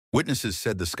Witnesses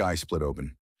said the sky split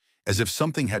open, as if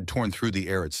something had torn through the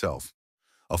air itself.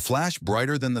 A flash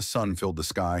brighter than the sun filled the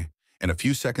sky, and a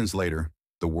few seconds later,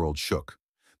 the world shook.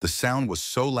 The sound was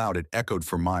so loud it echoed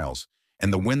for miles,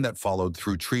 and the wind that followed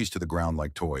threw trees to the ground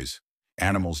like toys.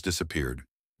 Animals disappeared.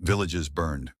 Villages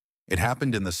burned. It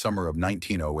happened in the summer of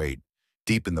 1908,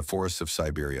 deep in the forests of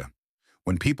Siberia.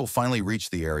 When people finally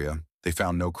reached the area, they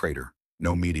found no crater,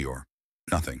 no meteor,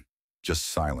 nothing, just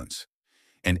silence,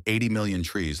 and 80 million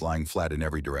trees lying flat in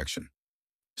every direction.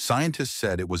 Scientists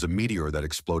said it was a meteor that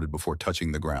exploded before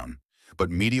touching the ground, but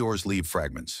meteors leave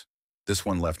fragments. This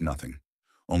one left nothing,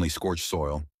 only scorched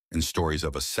soil and stories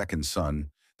of a second sun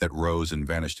that rose and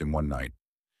vanished in one night.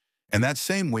 And that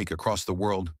same week across the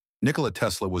world, Nikola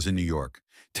Tesla was in New York,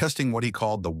 testing what he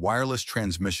called the wireless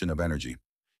transmission of energy.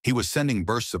 He was sending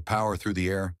bursts of power through the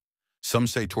air, some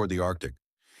say toward the Arctic.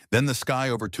 Then the sky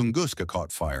over Tunguska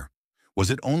caught fire. Was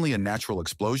it only a natural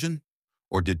explosion?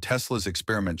 Or did Tesla's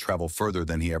experiment travel further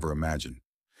than he ever imagined?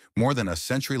 More than a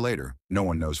century later, no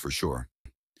one knows for sure.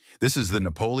 This is the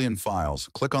Napoleon Files.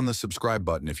 Click on the subscribe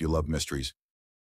button if you love mysteries.